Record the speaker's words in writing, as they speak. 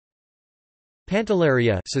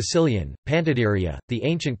Pantelleria Sicilian, Pantelleria, the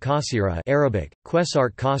ancient Qasira Arabic,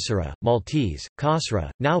 Quesart Qasira, Maltese, Qasra,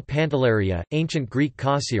 now Pantelleria, ancient Greek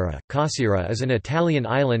Qasira. Qasira is an Italian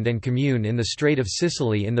island and commune in the Strait of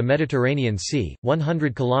Sicily in the Mediterranean Sea,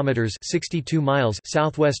 100 kilometers (62 miles)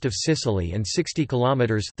 southwest of Sicily and 60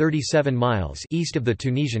 kilometers (37 miles) east of the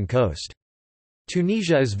Tunisian coast.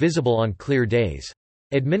 Tunisia is visible on clear days.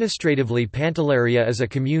 Administratively, Pantelleria is a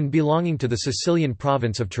commune belonging to the Sicilian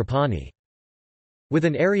province of Trapani. With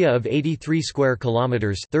an area of 83 square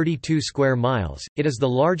kilometers (32 square miles), it is the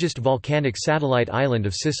largest volcanic satellite island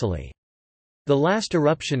of Sicily. The last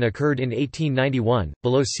eruption occurred in 1891,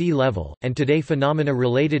 below sea level, and today phenomena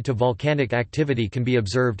related to volcanic activity can be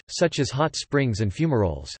observed, such as hot springs and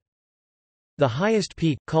fumaroles. The highest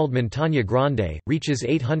peak, called Montagna Grande, reaches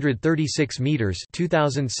 836 meters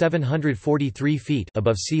 (2,743 feet)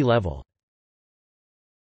 above sea level.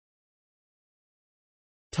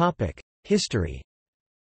 Topic: History.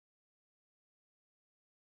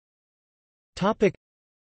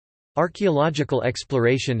 Archaeological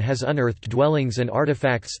exploration has unearthed dwellings and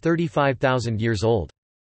artifacts 35,000 years old.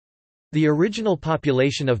 The original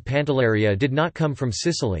population of Pantelleria did not come from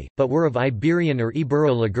Sicily, but were of Iberian or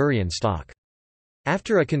Ibero-Ligurian stock.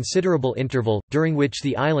 After a considerable interval, during which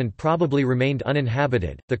the island probably remained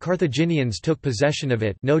uninhabited, the Carthaginians took possession of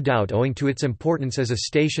it, no doubt owing to its importance as a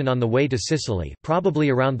station on the way to Sicily,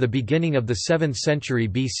 probably around the beginning of the 7th century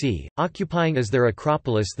BC, occupying as their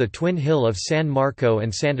acropolis the twin hill of San Marco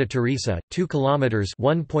and Santa Teresa, 2 kilometers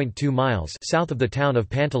 (1.2 miles) south of the town of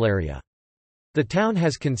Pantelleria. The town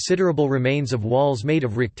has considerable remains of walls made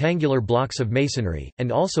of rectangular blocks of masonry,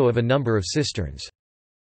 and also of a number of cisterns.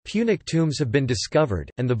 Punic tombs have been discovered,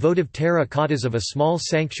 and the votive terra cottas of a small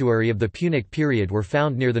sanctuary of the Punic period were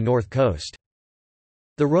found near the north coast.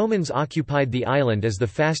 The Romans occupied the island as the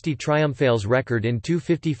Fasti Triumphales record in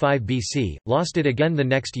 255 BC, lost it again the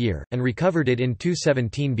next year, and recovered it in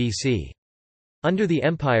 217 BC. Under the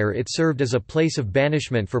empire it served as a place of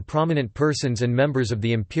banishment for prominent persons and members of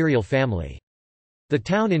the imperial family. The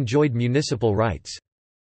town enjoyed municipal rights.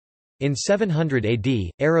 In 700 AD,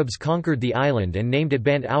 Arabs conquered the island and named it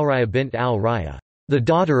Bant al-Raya bint al-Raya, the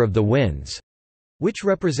daughter of the winds, which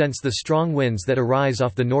represents the strong winds that arise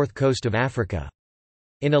off the north coast of Africa.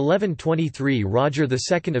 In 1123 Roger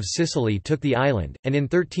II of Sicily took the island, and in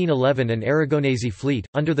 1311 an Aragonese fleet,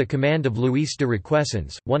 under the command of Luis de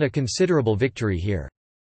Requesens, won a considerable victory here.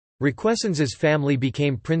 Requesens's family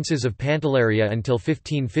became princes of Pantelleria until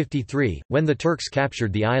 1553, when the Turks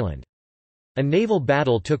captured the island. A naval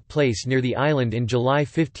battle took place near the island in July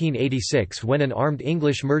 1586 when an armed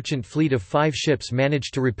English merchant fleet of 5 ships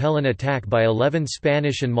managed to repel an attack by 11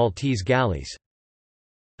 Spanish and Maltese galleys.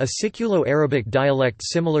 A Siculo-Arabic dialect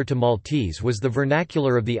similar to Maltese was the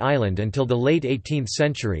vernacular of the island until the late 18th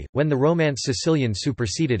century, when the Romance Sicilian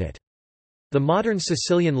superseded it. The modern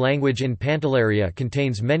Sicilian language in Pantelleria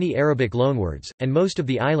contains many Arabic loanwords, and most of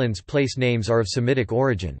the island's place names are of Semitic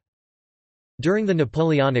origin. During the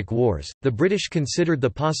Napoleonic Wars, the British considered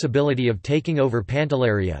the possibility of taking over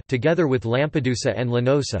Pantelleria together with Lampedusa and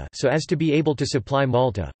Lanosa so as to be able to supply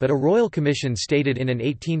Malta, but a royal commission stated in an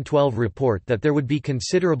 1812 report that there would be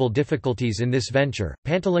considerable difficulties in this venture.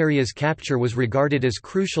 Pantelleria's capture was regarded as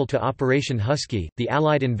crucial to Operation Husky, the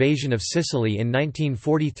Allied invasion of Sicily in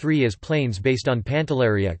 1943, as planes based on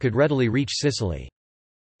Pantelleria could readily reach Sicily.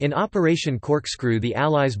 In Operation Corkscrew the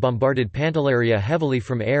Allies bombarded Pantelleria heavily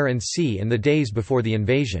from air and sea in the days before the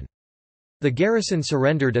invasion. The garrison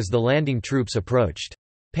surrendered as the landing troops approached.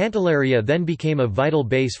 Pantelleria then became a vital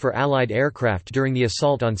base for Allied aircraft during the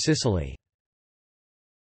assault on Sicily.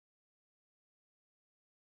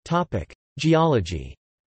 Geology.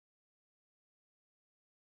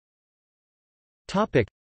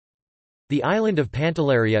 The island of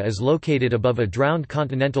Pantelleria is located above a drowned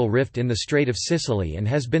continental rift in the Strait of Sicily and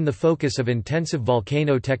has been the focus of intensive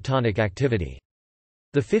volcano-tectonic activity.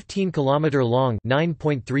 The 15-kilometre-long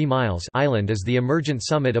 (9.3 miles) island is the emergent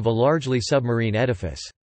summit of a largely submarine edifice.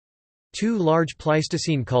 2 large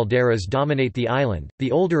Pleistocene calderas dominate the island,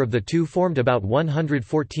 the older of the two formed about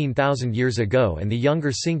 114,000 years ago and the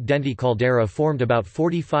younger Cinque Denti caldera formed about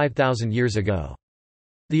 45,000 years ago.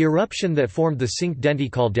 The eruption that formed the Cinque Denti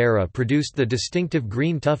caldera produced the distinctive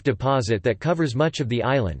green tuff deposit that covers much of the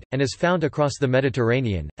island, and is found across the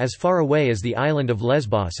Mediterranean, as far away as the island of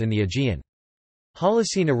Lesbos in the Aegean.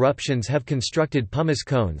 Holocene eruptions have constructed pumice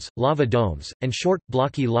cones, lava domes, and short,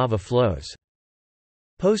 blocky lava flows.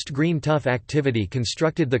 Post-green tuff activity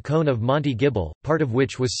constructed the cone of Monte Gibbel, part of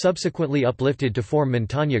which was subsequently uplifted to form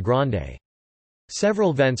Montagna Grande.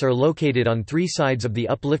 Several vents are located on 3 sides of the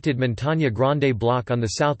uplifted Montagna Grande block on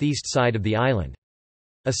the southeast side of the island.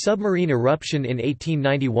 A submarine eruption in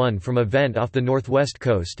 1891 from a vent off the northwest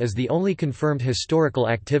coast is the only confirmed historical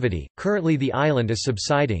activity. Currently, the island is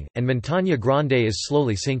subsiding, and Montaña Grande is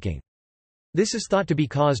slowly sinking. This is thought to be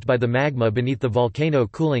caused by the magma beneath the volcano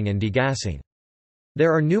cooling and degassing.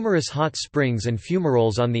 There are numerous hot springs and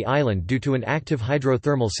fumaroles on the island due to an active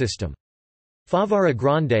hydrothermal system. Favara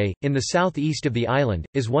Grande, in the southeast of the island,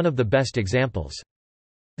 is one of the best examples.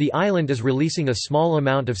 The island is releasing a small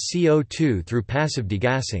amount of CO2 through passive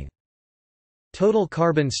degassing. Total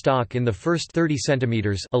carbon stock in the first 30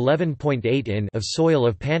 cm (11.8 in) of soil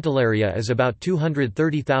of Pantelleria is about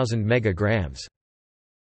 230,000 megagrams.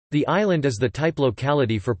 The island is the type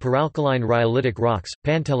locality for peralkaline rhyolitic rocks,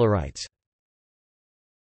 pantellerites.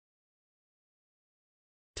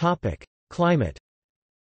 Climate.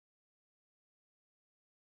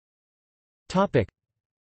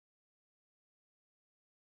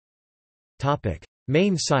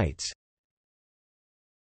 Main sites.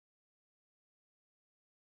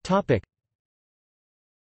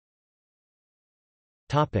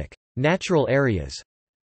 Natural areas.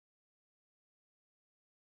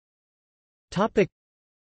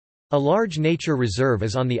 A large nature reserve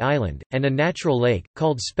is on the island, and a natural lake,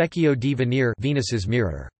 called Specchio di Venere, Venus's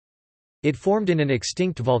Mirror. It formed in an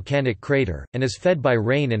extinct volcanic crater, and is fed by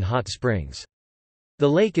rain and hot springs. The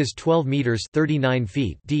lake is 12 meters (39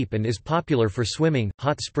 feet) deep and is popular for swimming,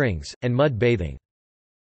 hot springs, and mud bathing.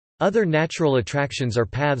 Other natural attractions are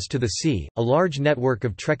paths to the sea, a large network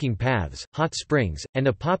of trekking paths, hot springs, and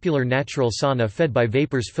a popular natural sauna fed by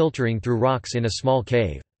vapors filtering through rocks in a small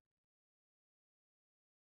cave.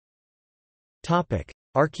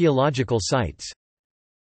 Archaeological sites.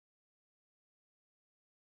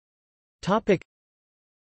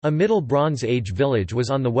 A Middle Bronze Age village was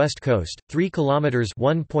on the west coast, 3 kilometers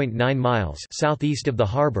 (1.9 miles) southeast of the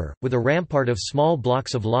harbor, with a rampart of small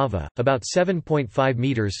blocks of lava, about 7.5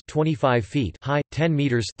 meters (25 feet) high, 10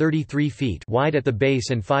 meters (33 feet) wide at the base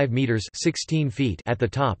and 5 meters (16 feet) at the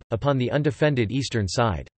top, upon the undefended eastern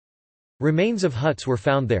side. Remains of huts were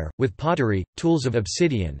found there, with pottery, tools of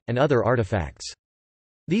obsidian, and other artifacts.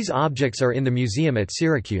 These objects are in the museum at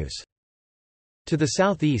Syracuse. To the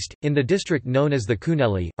southeast, in the district known as the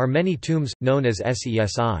Cunelli, are many tombs, known as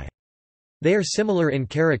Sesi. They are similar in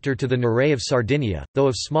character to the Nerae of Sardinia, though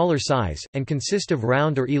of smaller size, and consist of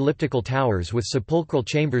round or elliptical towers with sepulchral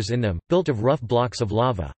chambers in them, built of rough blocks of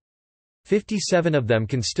lava. 57 of them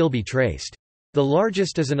can still be traced. The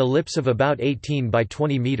largest is an ellipse of about 18 by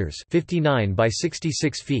 20 meters (59 by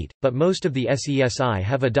 66 feet), but most of the Sesi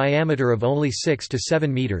have a diameter of only 6 to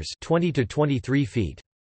 7 meters (20 to 23 feet).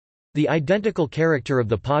 The identical character of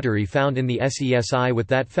the pottery found in the Sesi with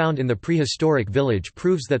that found in the prehistoric village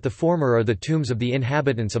proves that the former are the tombs of the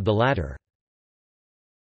inhabitants of the latter.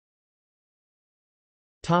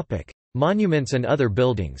 Monuments and other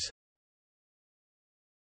buildings.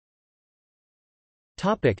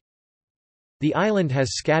 The island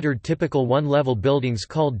has scattered typical one-level buildings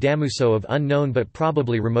called damuso of unknown but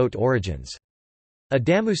probably remote origins. A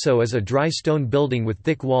damuso is a dry stone building with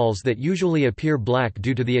thick walls that usually appear black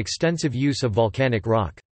due to the extensive use of volcanic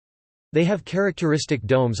rock. They have characteristic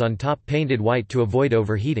domes on top painted white to avoid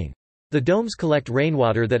overheating. The domes collect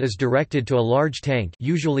rainwater that is directed to a large tank,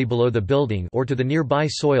 usually below the building, or to the nearby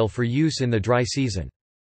soil for use in the dry season.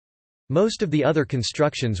 Most of the other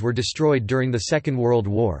constructions were destroyed during the Second World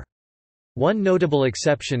War. One notable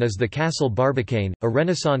exception is the Castle Barbicane, a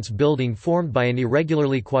Renaissance building formed by an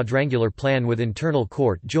irregularly quadrangular plan with internal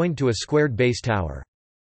court joined to a squared base tower.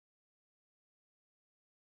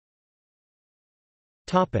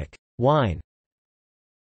 Wine.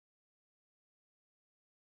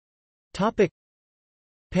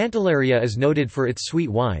 Pantelleria is noted for its sweet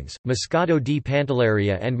wines, Moscato di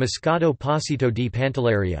Pantelleria and Moscato Passito di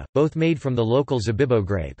Pantelleria, both made from the local Zabibo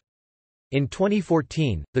grape. In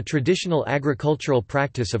 2014, the traditional agricultural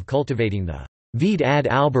practice of cultivating the vide ad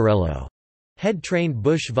alberello head-trained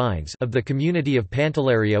bush vines of the community of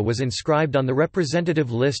Pantelleria was inscribed on the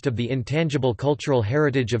representative list of the Intangible Cultural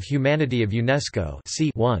Heritage of Humanity of UNESCO.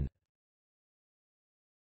 See 1.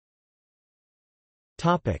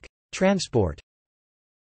 Transport.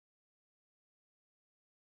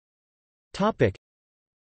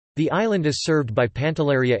 The island is served by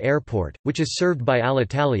Pantelleria Airport, which is served by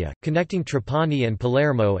Alitalia, connecting Trapani and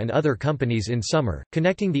Palermo and other companies in summer,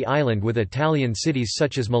 connecting the island with Italian cities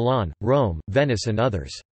such as Milan, Rome, Venice and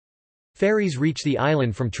others. Ferries reach the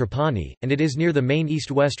island from Trapani, and it is near the main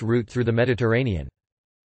east-west route through the Mediterranean.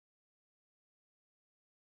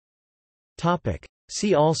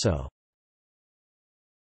 See also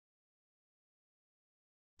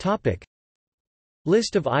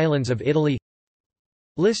List of islands of Italy,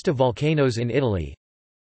 List of volcanoes in Italy.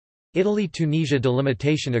 Italy–Tunisia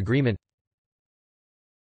delimitation agreement.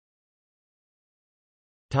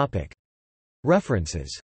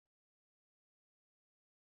 References.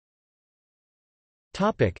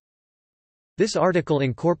 This article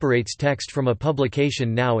incorporates text from a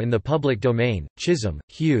publication now in the public domain. Chisholm,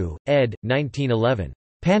 Hugh, ed. 1911.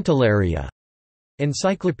 Pantelleria.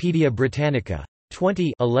 Encyclopædia Britannica.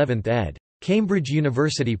 20 11th ed. Cambridge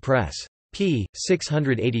University Press. p.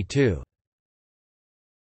 682.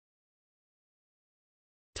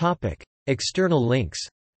 External links.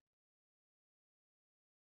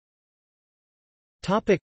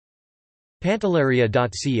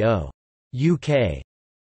 Pantelleria.co. UK